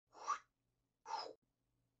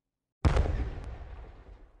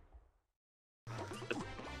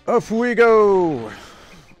Off we go!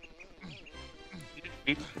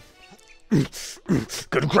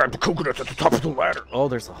 Gotta grab the coconuts at the top of the ladder. Oh,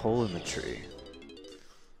 there's a hole in the tree.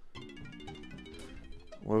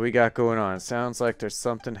 What we got going on? Sounds like there's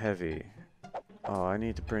something heavy. Oh, I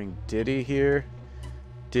need to bring Diddy here.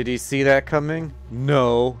 Did he see that coming?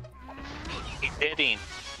 No. He didn't.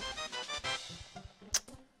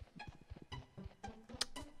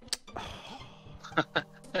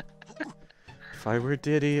 If I were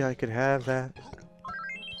Diddy, I could have that.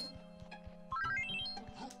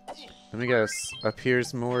 Let me guess. Up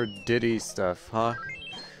here's more Diddy stuff, huh?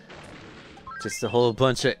 Just a whole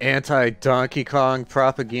bunch of anti-Donkey Kong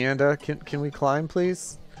propaganda. Can we climb,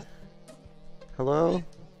 please? Hello?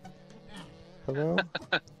 Hello?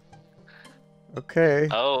 Okay.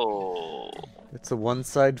 Oh. It's a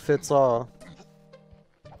one-size-fits-all.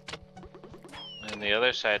 And the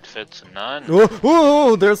other side fits none.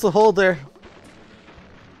 Oh, there's a hole there.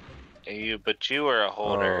 But you were a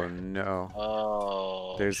holder. Oh no.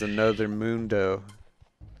 Oh. There's another Mundo.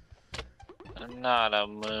 Not a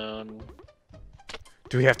moon.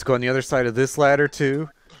 Do we have to go on the other side of this ladder too?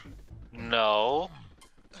 No.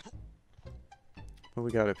 What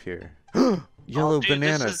we got up here? Yellow dude,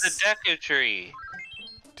 bananas. This is the Deku tree.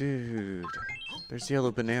 Dude, there's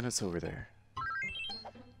yellow bananas over there.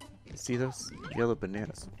 You see those yellow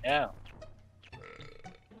bananas? Yeah.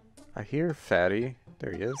 I hear Fatty.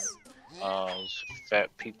 There he is. Oh, this fat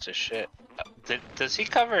pizza shit. Does he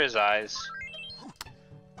cover his eyes?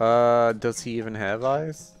 Does he even have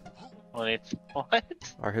eyes? When what?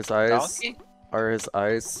 Are his eyes Donkey? Are his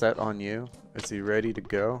eyes set on you? Is he ready to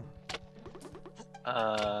go?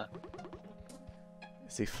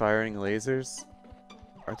 Is he firing lasers?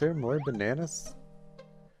 Are there more bananas?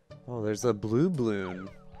 Oh, there's a blue balloon.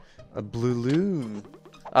 A blue loon.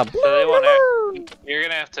 A blue So they want loon! You're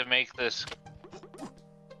gonna have to make this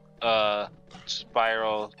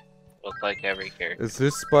spiral look like every character. Is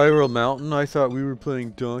this Spiral Mountain? I thought we were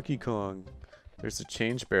playing Donkey Kong. There's a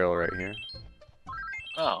change barrel right here.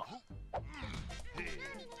 Oh.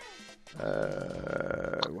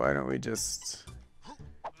 Why don't we just...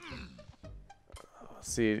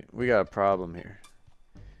 See, we got a problem here.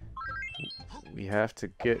 We have to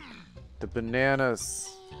get the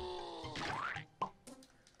bananas.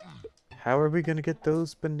 How are we gonna get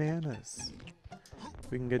those bananas?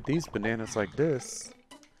 We can get these bananas like this.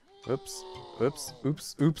 Oops, oops,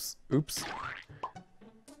 oops, oops, oops.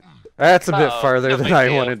 That's a bit farther no than big I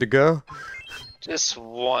deal. wanted to go. Just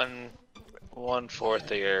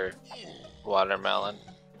 1/4 of your watermelon.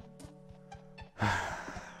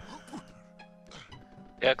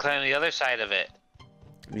 Gotta climb the other side of it.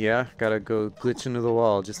 Yeah, gotta go glitch into the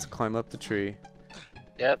wall just to climb up the tree.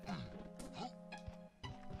 Yep.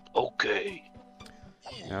 Okay.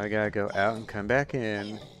 Now I gotta go out and come back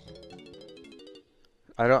in.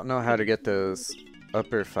 I don't know how to get those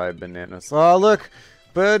upper 5 bananas. Oh, look!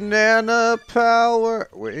 Banana power!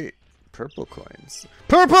 Wait, purple coins.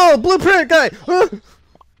 Purple! Blueprint guy! Ah!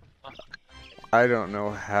 I don't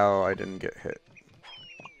know how I didn't get hit.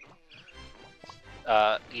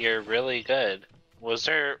 You're really good.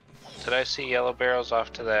 Did I see yellow barrels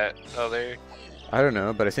off to that other? I don't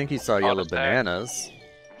know, but I think you saw yellow the time. bananas.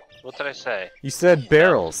 What did I say? You said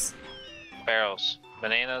barrels. Barrels.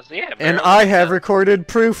 Bananas? Yeah, barrels. And I have recorded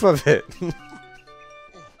proof of it.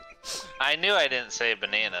 I knew I didn't say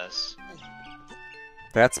bananas.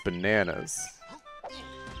 That's bananas.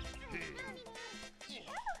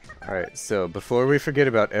 Alright, so before we forget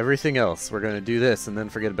about everything else, we're gonna do this and then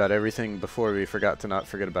forget about everything before we forgot to not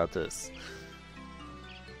forget about this.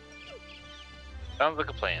 Sounds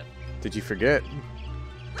like a plan. Did you forget?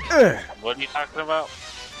 What are you talking about?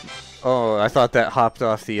 Oh, I thought that hopped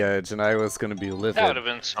off the edge and I was gonna be livid. That would have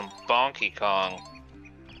been some Donkey Kong.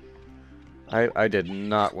 I did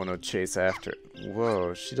not want to chase after it.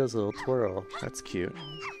 Whoa, she does a little twirl. That's cute.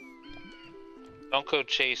 Don't go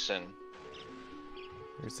chasing.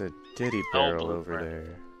 There's a Diddy No barrel over blueprint.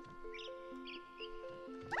 there.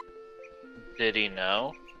 Did he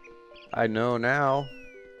know? I know now.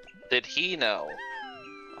 Did he know?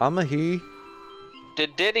 I'm a he.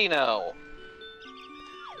 Did Diddy know?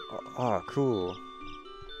 Oh, cool.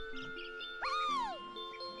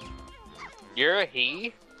 You're a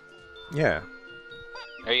he? Yeah.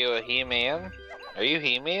 Are you a he-man? Are you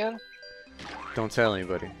he-man? Don't tell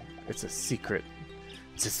anybody. It's a secret.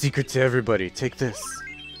 It's a secret to everybody. Take this.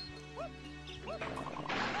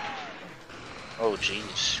 Oh,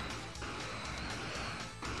 jeez.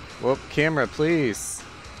 Whoop, camera, please.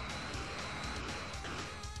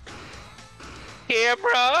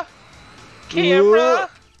 Camera! Camera!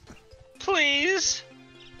 Please!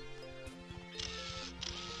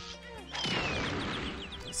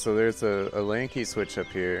 so there's a lanky switch up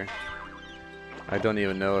here. I don't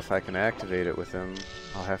even know if I can activate it with him.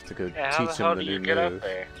 I'll have to go teach him the new get move. up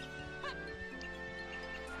there?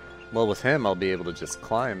 Well, with him, I'll be able to just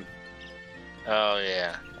climb. Oh,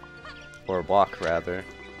 yeah. Or walk, rather.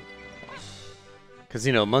 Because,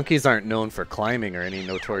 you know, monkeys aren't known for climbing or any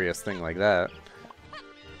notorious thing like that.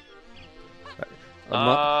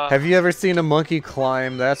 Have you ever seen a monkey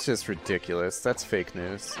climb? That's just ridiculous. That's fake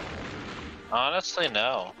news. Honestly,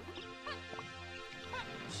 no.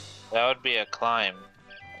 That would be a climb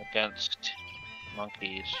against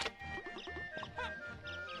monkeys.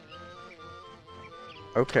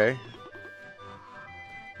 Okay.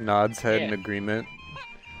 Nods head in agreement.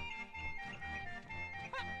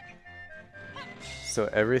 So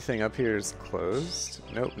everything up here is closed?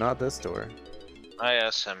 Nope, not this door.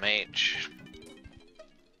 ISMH.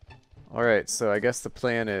 Alright, so I guess the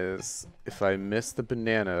plan is, if I miss the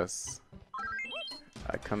bananas,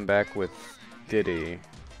 I come back with Diddy.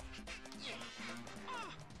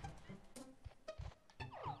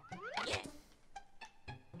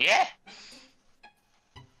 Yeah!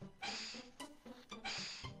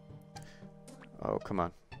 Oh, come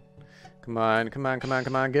on. Come on, come on, come on,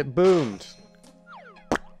 come on, get boomed!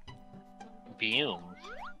 Boom.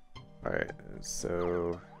 Alright,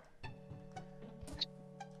 so...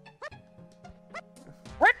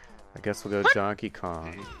 I guess we'll go Donkey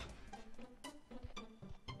Kong.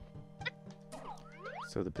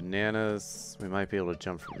 So the bananas, we might be able to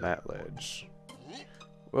jump from that ledge.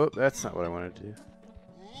 Whoa, that's not what I wanted to do.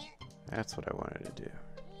 That's what I wanted to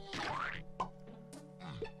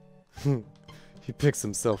do. He picks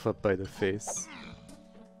himself up by the face.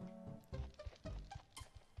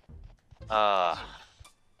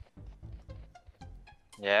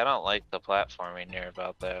 Yeah, I don't like the platforming you're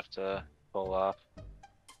about to have to pull off.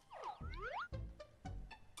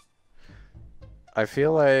 I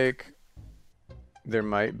feel like there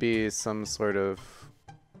might be some sort of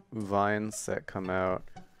vines that come out.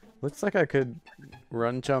 Looks like I could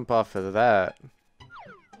run jump off of that.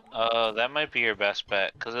 That might be your best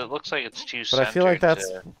bet, because it looks like it's too But centered. I feel like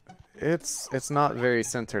that's... It's not very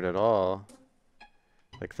centered at all.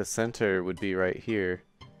 Like the center would be right here.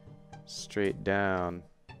 Straight down.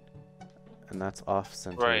 And that's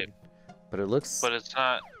off-centered. Right. But it looks... But it's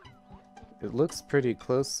not... It looks pretty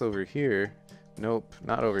close over here. Nope,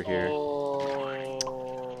 not over here.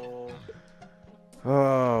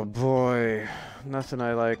 Oh boy. Nothing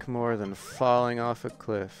I like more than falling off a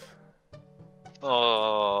cliff. Oh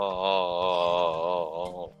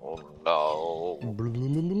no.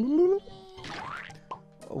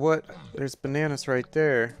 What? There's bananas right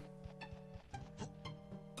there.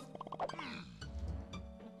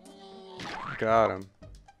 Got him.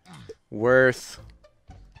 Worth.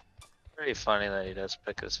 Pretty funny that he does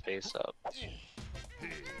pick his face up.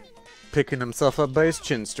 Picking himself up by his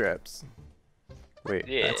chin straps. Wait,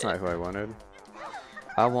 that's not who I wanted.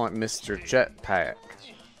 I want Mr. Jetpack.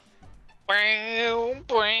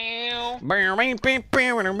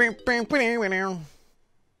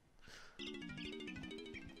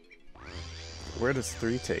 Where does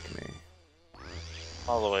 3 take me?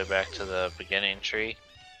 All the way back to the beginning tree.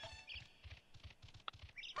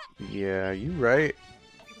 Yeah, you right.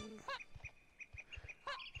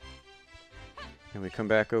 And we come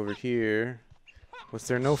back over here. Was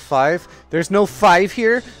there no 5? There's no 5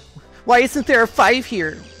 here? Why isn't there a 5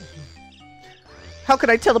 here? How could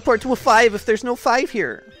I teleport to a 5 if there's no 5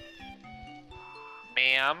 here?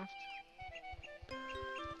 Ma'am.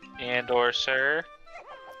 And or sir.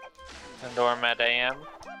 And or madam.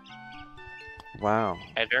 Wow.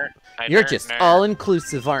 You're just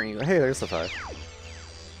all-inclusive, aren't you? Hey, there's a 5.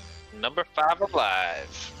 Number 5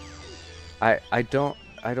 alive. I don't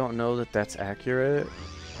know that that's accurate.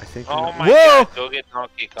 I think. Oh my Whoa! god, go get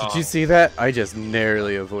Donkey Kong. Did you see that? I just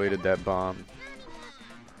narrowly avoided that bomb.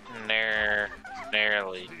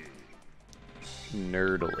 Narrowly.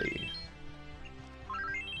 Nerdily.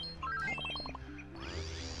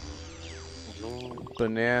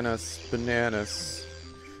 Bananas, bananas.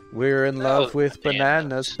 We're in love with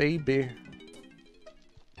bananas, baby.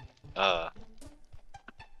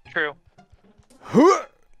 True.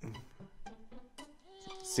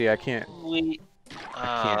 See, I can't.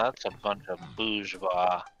 That's a bunch of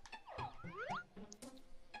bourgeois.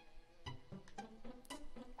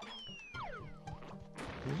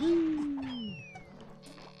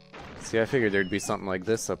 See, I figured there'd be something like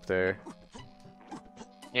this up there.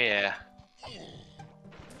 Yeah.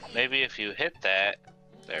 Maybe if you hit that,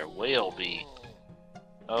 there will be.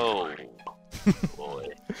 Oh, boy.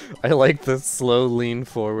 I like the slow lean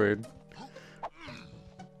forward.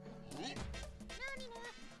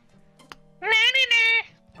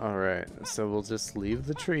 Alright, so we'll just leave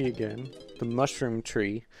the tree again. The mushroom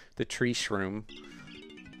tree. The tree shroom.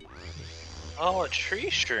 Oh, a tree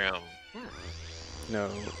shroom. No,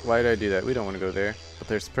 why did I do that? We don't want to go there. But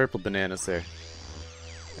there's purple bananas there.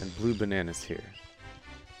 And blue bananas here.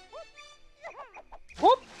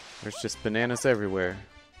 Whoop! There's just bananas everywhere.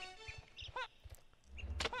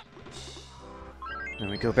 Then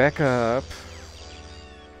we go back up.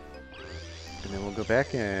 And then we'll go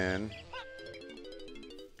back in.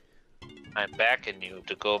 I'm backing you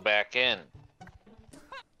to go back in.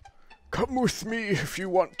 Come with me if you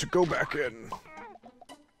want to go back in.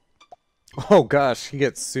 Oh gosh, he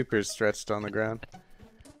gets super stretched on the ground.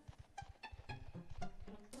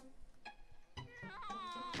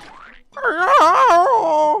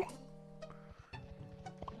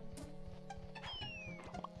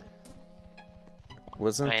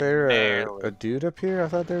 Wasn't there a dude up here? I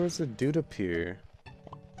thought there was a dude up here.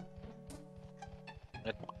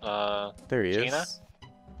 There he Tina? is.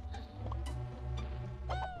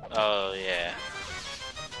 Oh, yeah.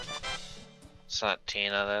 It's not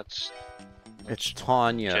Tina, that's It's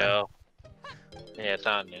Tanya. Joe. Yeah,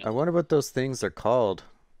 Tanya. I wonder what those things are called.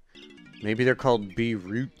 Maybe they're called bee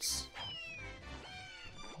roots.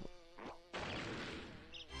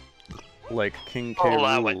 Like King K. I'll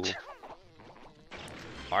allow Rool. it.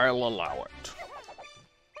 I'll allow it.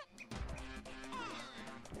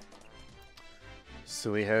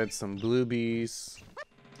 So we had some blue bees.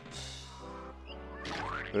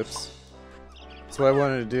 Oops. That's what I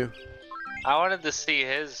wanted to do. I wanted to see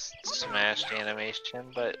his smashed animation,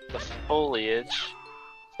 but the foliage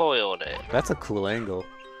foiled it. That's a cool angle.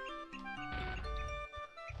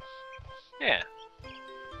 Yeah.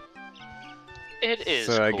 It is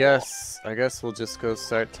So cool. I guess we'll just go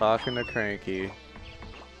start talking to Cranky.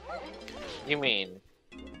 You mean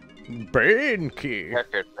Banky!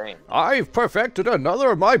 record thing. I've perfected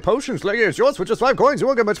another of my potions. Leggy is yours for just 5 coins. You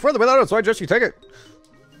won't get much further without it, so I just you take it.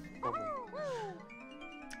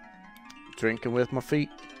 Drinking with my feet.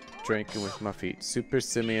 Drinking with my feet. Super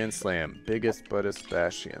Simeon Slam. Biggest buttest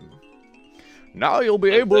Bastion. Now you'll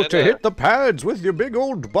be able to hit the pads with your big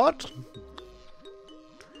old butt.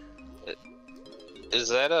 Is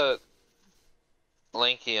that a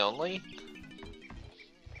Lanky only?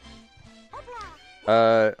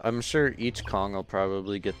 I'm sure each Kong will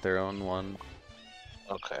probably get their own one.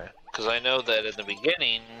 Okay. Because I know that in the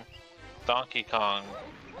beginning, Donkey Kong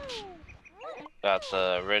got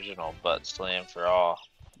the original butt slam for all.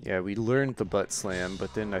 Yeah, we learned the butt slam,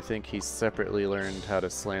 but then I think he separately learned how to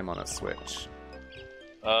slam on a Switch.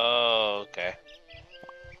 Oh, okay.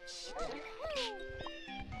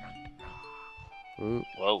 Ooh,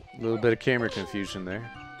 Whoa. a little bit of camera confusion there.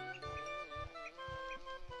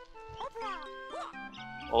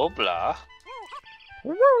 Obla.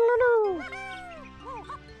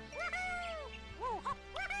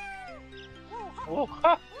 Whoa,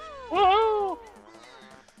 ha. Whoa.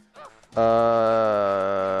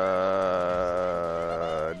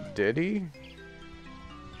 Diddy?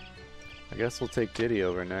 I guess we'll take Diddy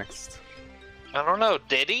over next. I don't know,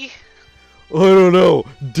 Diddy? I don't know.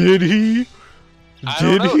 Did he? I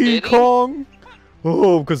don't know, did he? Kong?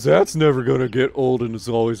 Oh, because that's never gonna get old and it's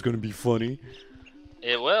always gonna be funny.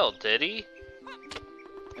 It will, did he?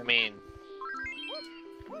 I mean,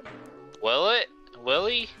 will it? Will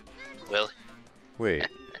he? Will he? Wait,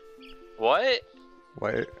 What?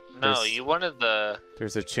 why? No, there's- you wanted the...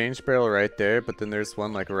 There's a change barrel right there, but then there's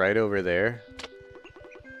one like right over there.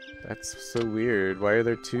 That's so weird. Why are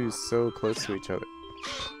there two so close to each other?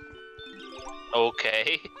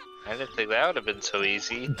 Okay. I didn't think that would have been so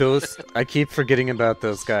easy. Those, I keep forgetting about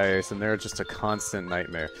those guys, and they're just a constant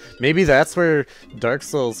nightmare. Maybe that's where Dark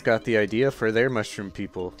Souls got the idea for their mushroom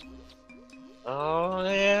people. Oh,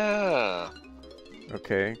 yeah.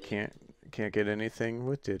 Okay, can't get anything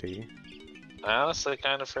with Diddy. I honestly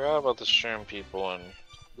kind of forgot about the shroom people and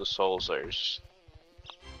the Soulsers.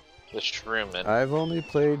 The Shroomin. I've only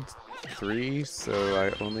played 3, so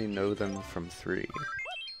I only know them from 3.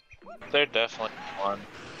 They're definitely one.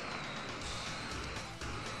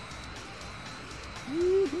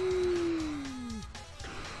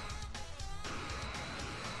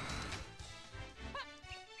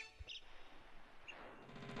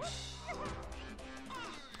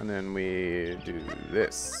 And then we do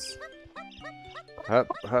this. Hup,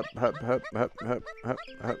 hup, hup, hup, hup, hup, hup,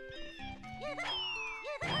 hup.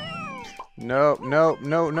 No, no,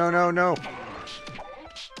 no, no, no, no.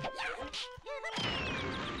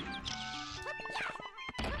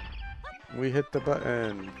 We hit the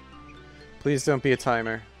button. Please don't be a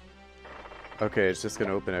timer. Okay, it's just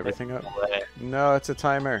gonna open everything up. No, it's a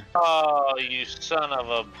timer. Oh, you son of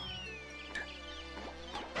a...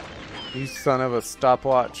 You son of a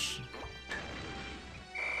stopwatch.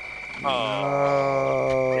 Oh. No.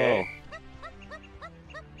 Okay.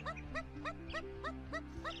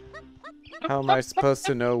 How am I supposed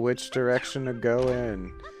to know which direction to go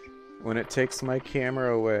in when it takes my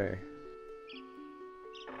camera away?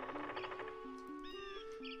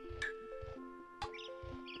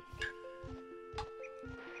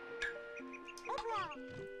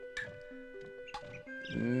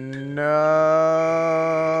 No!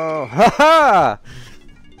 Haha!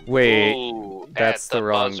 Wait, Ooh, that's at the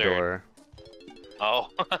wrong buzzer. door. Oh.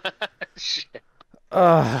 Shit.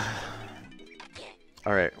 Alright,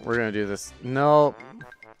 we're gonna do this. No!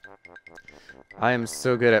 I am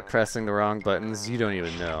so good at pressing the wrong buttons, you don't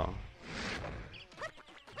even know.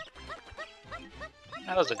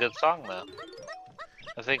 That was a good song, though.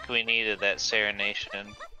 I think we needed that serenation.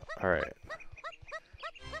 Alright.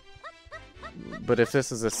 But if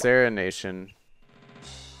this is a serenation,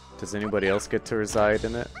 does anybody else get to reside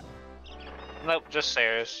in it? Nope, just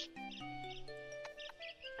Sarah's.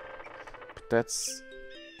 But that's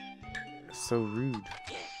so rude.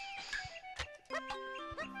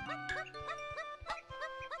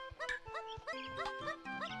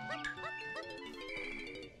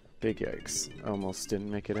 Big yikes. Almost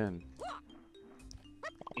didn't make it in.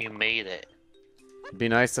 You made it. It'd be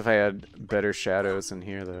nice if I had better shadows in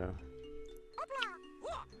here, though.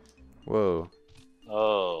 Whoa.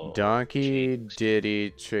 Oh. Donkey, jeez. Diddy,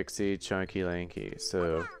 Trixie, Chunky, Lanky.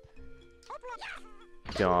 So,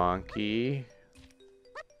 Donkey.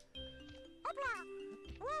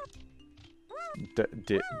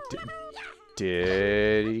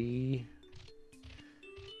 Diddy.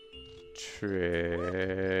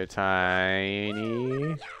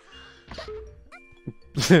 Tiny.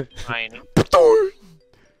 Tiny.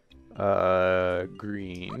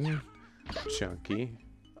 Green. Chunky.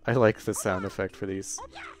 I like the sound effect for these.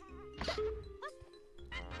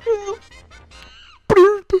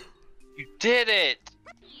 You did it!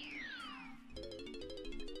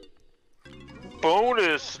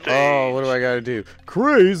 Bonus stage! Oh, what do I gotta do?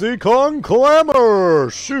 Crazy Kong Clamor!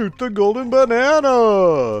 Shoot the golden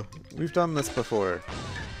banana! We've done this before.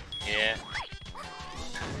 Yeah.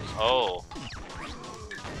 Oh.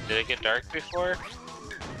 Did it get dark before?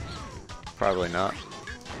 Probably not.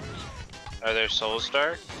 Are their souls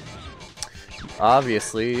dark?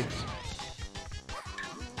 Obviously.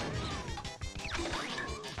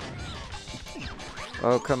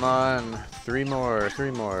 Oh, come on. Three more,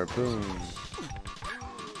 boom.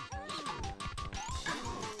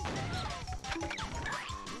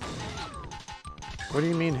 What do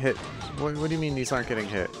you mean hit? What do you mean these aren't getting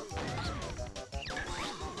hit?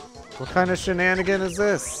 What kind of shenanigan is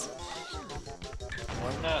this?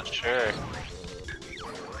 I'm not sure.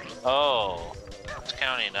 Oh, it's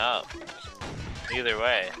counting up. Either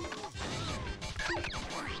way.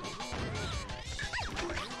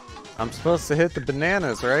 I'm supposed to hit the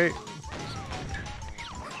bananas, right?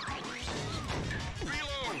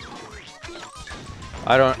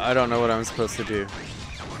 I don't know what I'm supposed to do.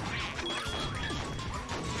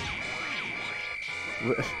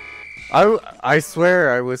 I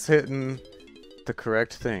swear I was hitting the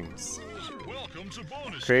correct things.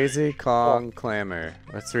 Crazy Kong Clamor.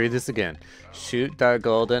 Let's read this again. Shoot the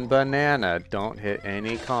golden banana. Don't hit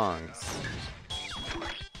any Kongs.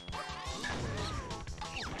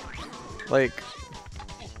 Like...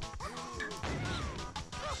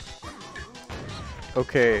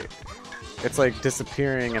 Okay. It's like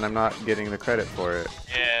disappearing and I'm not getting the credit for it.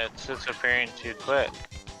 Yeah, it's disappearing too quick.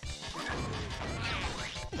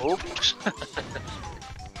 Oops.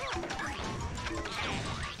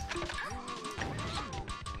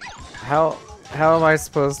 How am I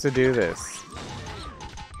supposed to do this?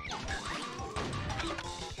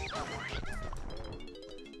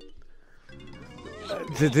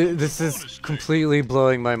 This is completely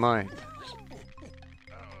blowing my mind.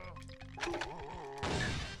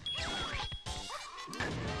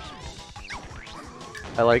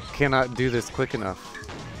 I like cannot do this quick enough.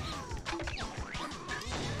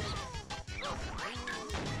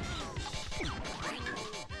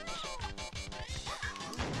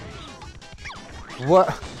 What?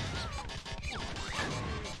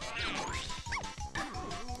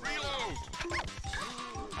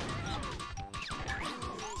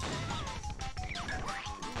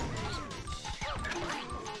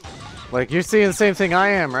 Like, you're seeing the same thing I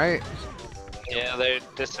am, right? Yeah, they're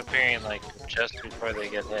disappearing like just before they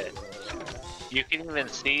get hit. You can even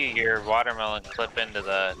see your watermelon clip into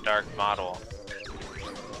the dark model.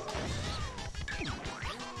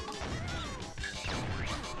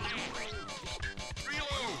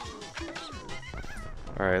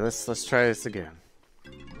 Alright, let's try this again.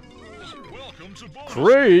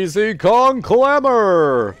 Crazy Kong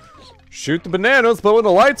Clamor! Shoot the bananas, but when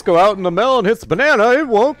the lights go out and the melon hits the banana, it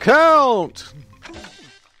won't count!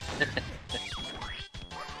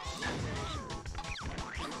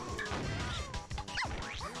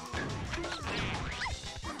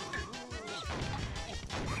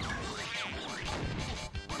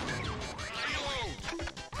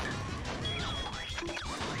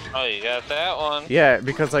 Oh, you got that one? Yeah,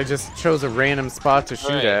 because I just chose a random spot to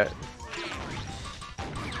shoot at.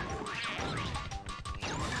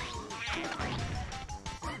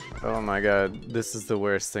 Oh my god, this is the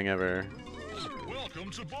worst thing ever.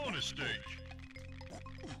 Welcome to bonus stage.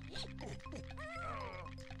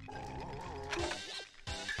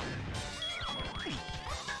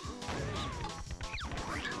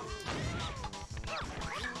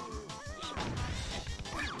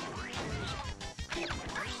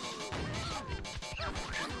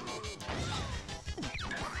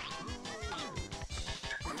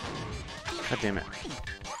 God damn it.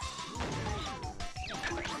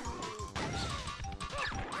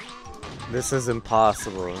 This is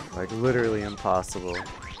impossible. Like, literally impossible.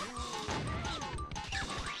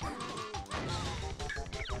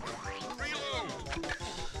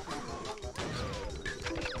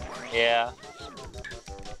 Yeah.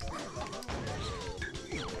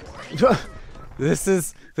 This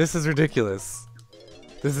is ridiculous.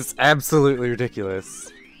 This is absolutely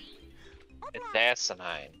ridiculous. It's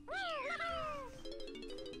asinine.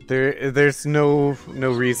 There's no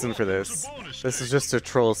reason for this. This is just a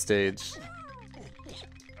troll stage.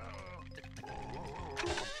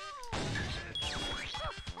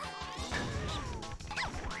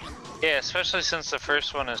 Yeah, especially since the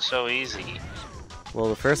first one is so easy. Well,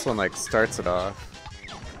 the first one like starts it off.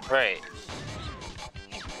 Right.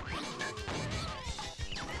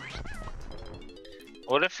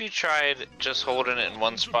 What if you tried just holding it in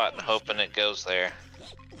one spot and hoping it goes there?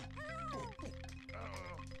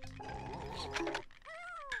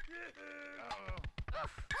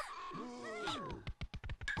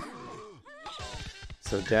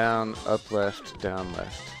 So down, up, left, down,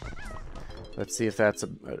 left. Let's see if that's a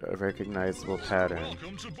recognizable pattern.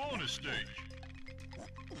 Welcome to bonus stage.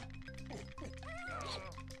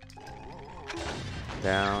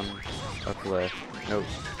 Down, up, left. Nope.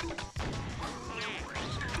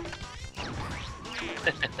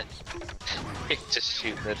 Just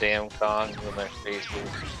shooting the damn Kongs in their faces.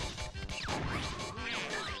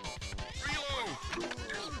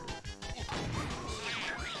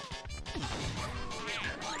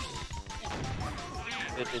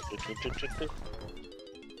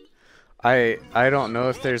 I don't know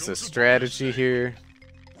if there's a strategy here.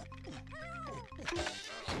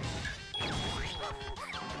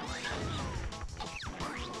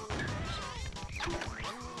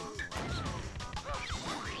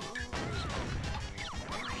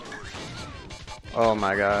 Oh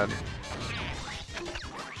my god.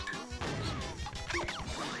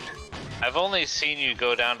 I've only seen you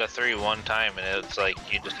go down to 3 one time, and it's like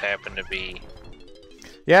you just happen to be...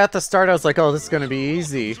 Yeah, at the start I was like, oh, this is gonna be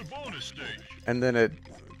easy. It's a bonus stage. And then it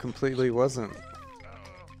completely wasn't.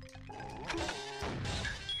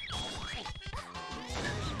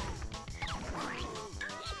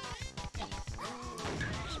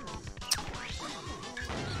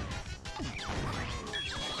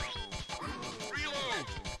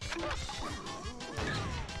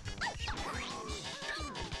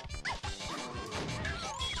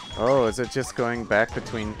 Oh, is it just going back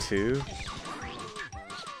between two?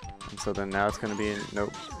 And so then now it's gonna be in...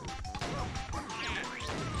 Nope.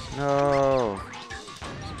 No!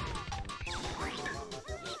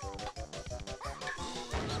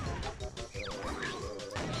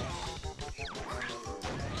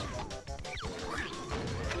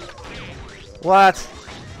 What?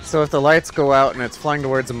 So if the lights go out and it's flying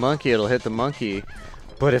towards a monkey, it'll hit the monkey.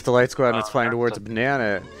 But if the lights go out and it's flying towards a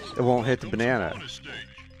banana, it won't hit the banana. Bonus stage.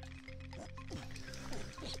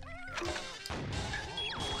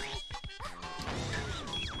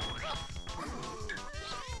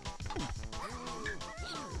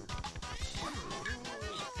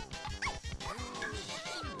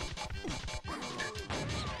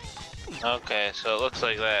 Okay, so it looks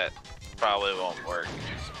like that probably won't work.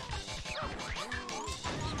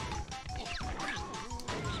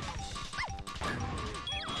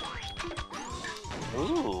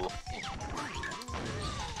 Ooh.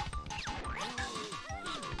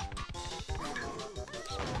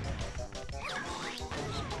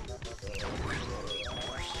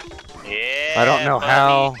 Yeah. I don't know buddy.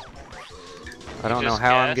 how. I don't know just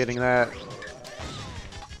how I'm guessed? getting that.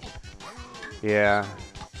 Yeah.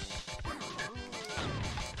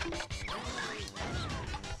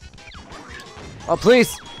 Oh,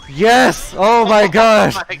 please! Yes! Oh my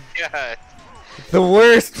gosh! Oh my god. The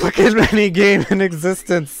worst fucking mini game in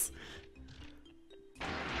existence!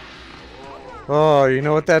 Oh, you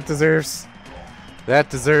know what that deserves? That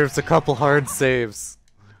deserves a couple hard saves.